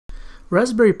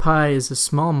Raspberry Pi is a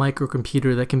small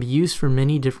microcomputer that can be used for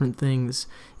many different things,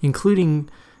 including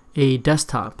a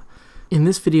desktop. In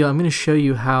this video, I'm going to show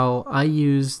you how I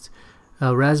used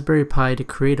a Raspberry Pi to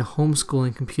create a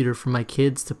homeschooling computer for my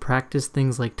kids to practice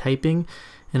things like typing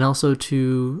and also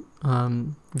to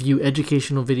view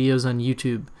educational videos on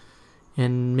YouTube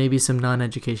and maybe some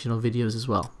non-educational videos as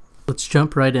well. Let's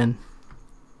jump right in.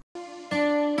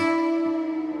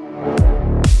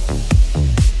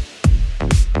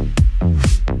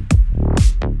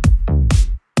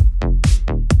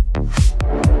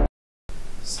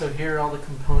 So here are all the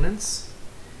components.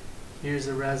 Here's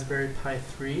a Raspberry Pi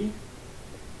 3.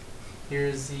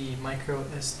 Here's the micro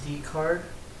SD card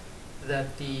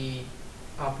that the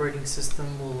operating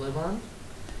system will live on.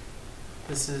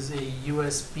 This is a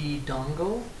USB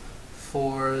dongle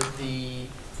for the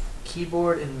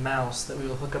keyboard and mouse that we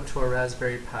will hook up to our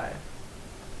Raspberry Pi.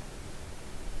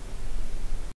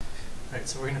 Alright,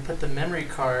 so we're going to put the memory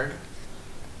card,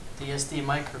 the SD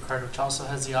micro card, which also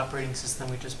has the operating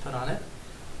system we just put on it.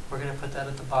 We're going to put that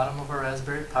at the bottom of our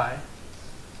Raspberry Pi,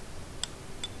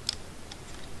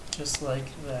 just like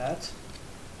that.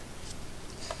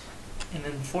 And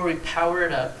then before we power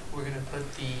it up, we're going to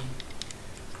put the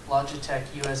Logitech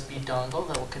USB dongle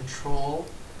that will control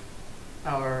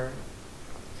our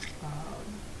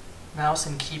mouse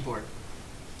and keyboard.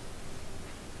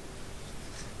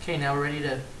 Okay, now we're ready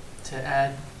to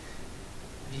add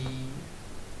the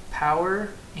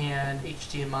power and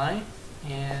HDMI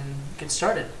and get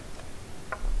started.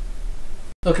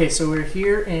 Okay, so we're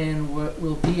here in what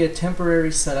will be a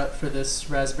temporary setup for this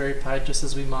Raspberry Pi just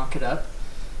as we mock it up.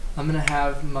 I'm going to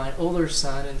have my older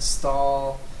son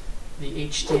install the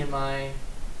HDMI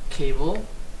cable.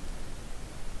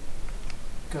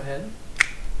 Go ahead.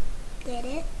 Did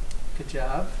it? Good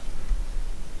job.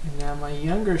 And now my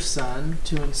younger son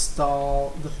to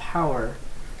install the power,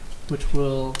 which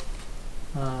will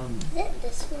Is it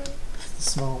this one? the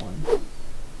small one.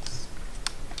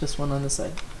 This one on the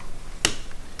side.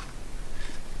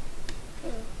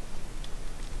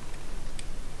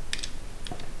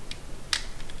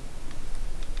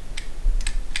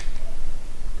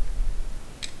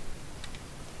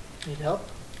 Need help?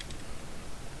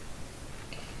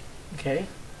 Okay,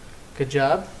 good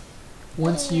job.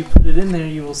 Once you put it in there,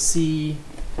 you will see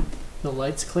the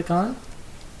lights click on.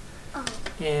 Oh.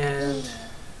 And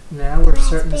now we're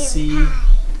starting to see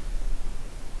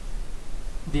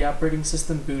the operating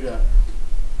system boot up.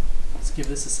 Let's give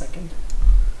this a second.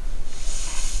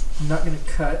 I'm not going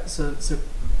to cut, so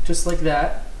just like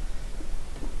that,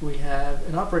 we have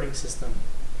an operating system.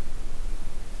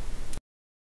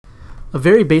 A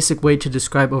very basic way to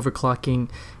describe overclocking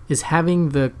is having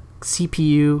the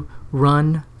CPU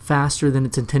run faster than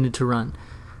it's intended to run.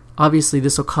 Obviously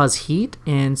this will cause heat,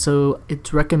 and so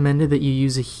it's recommended that you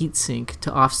use a heatsink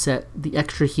to offset the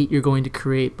extra heat you're going to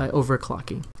create by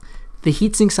overclocking. The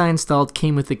heatsinks I installed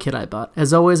came with the kit I bought.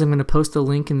 As always, I'm going to post a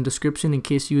link in the description in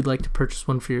case you would like to purchase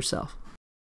one for yourself.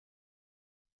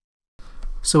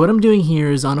 So what I'm doing here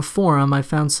is on a forum I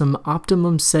found some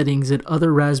optimum settings that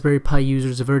other Raspberry Pi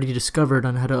users have already discovered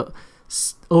on how to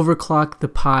overclock the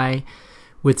Pi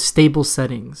with stable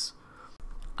settings.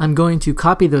 I'm going to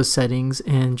copy those settings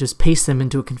and just paste them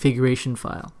into a configuration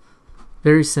file.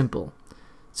 Very simple.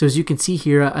 So as you can see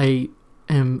here, I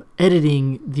am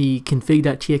editing the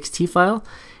config.txt file,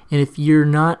 and if you're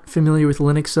not familiar with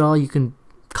Linux at all, you can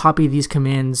copy these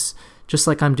commands just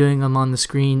like I'm doing them on the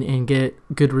screen and get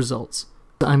good results.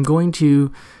 I'm going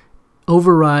to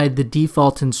override the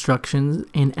default instructions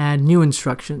and add new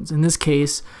instructions. In this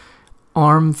case,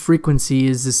 ARM frequency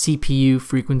is the CPU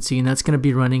frequency, and that's going to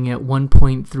be running at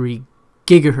 1.3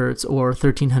 gigahertz or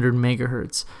 1300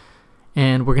 megahertz.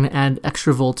 And we're going to add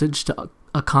extra voltage to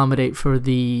accommodate for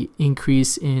the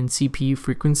increase in CPU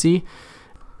frequency,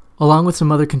 along with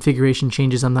some other configuration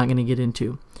changes I'm not going to get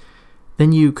into.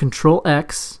 Then you Control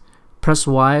X, press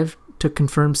Y to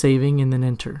confirm saving, and then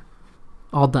enter.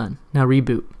 All done. Now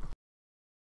reboot.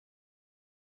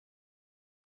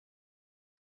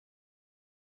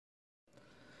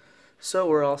 So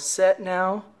we're all set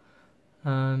now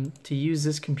to use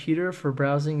this computer for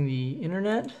browsing the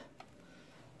internet.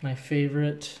 My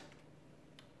favorite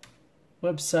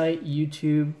website,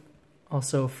 YouTube,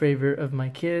 also a favorite of my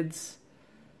kids.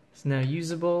 It's now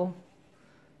usable.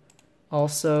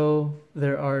 Also,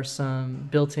 there are some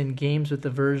built-in games with the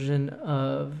version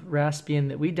of Raspbian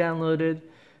that we downloaded.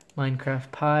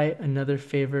 Minecraft Pi, another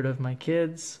favorite of my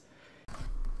kids.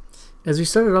 As we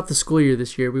started off the school year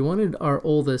this year, we wanted our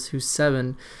oldest, who's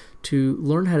 7, to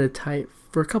learn how to type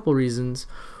for a couple reasons.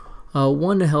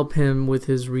 One, to help him with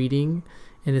his reading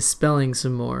and his spelling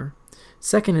some more.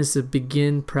 Second is to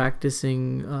begin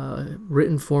practicing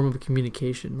written form of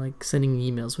communication, like sending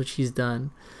emails, which he's done.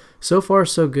 So far,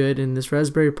 so good, and this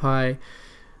Raspberry Pi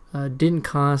didn't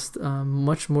cost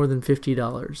much more than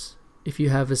 $50 if you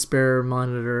have a spare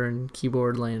monitor and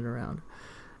keyboard laying around.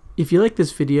 If you like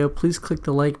this video, please click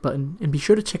the like button and be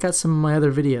sure to check out some of my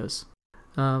other videos.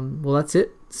 Well, that's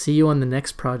it. See you on the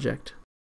next project.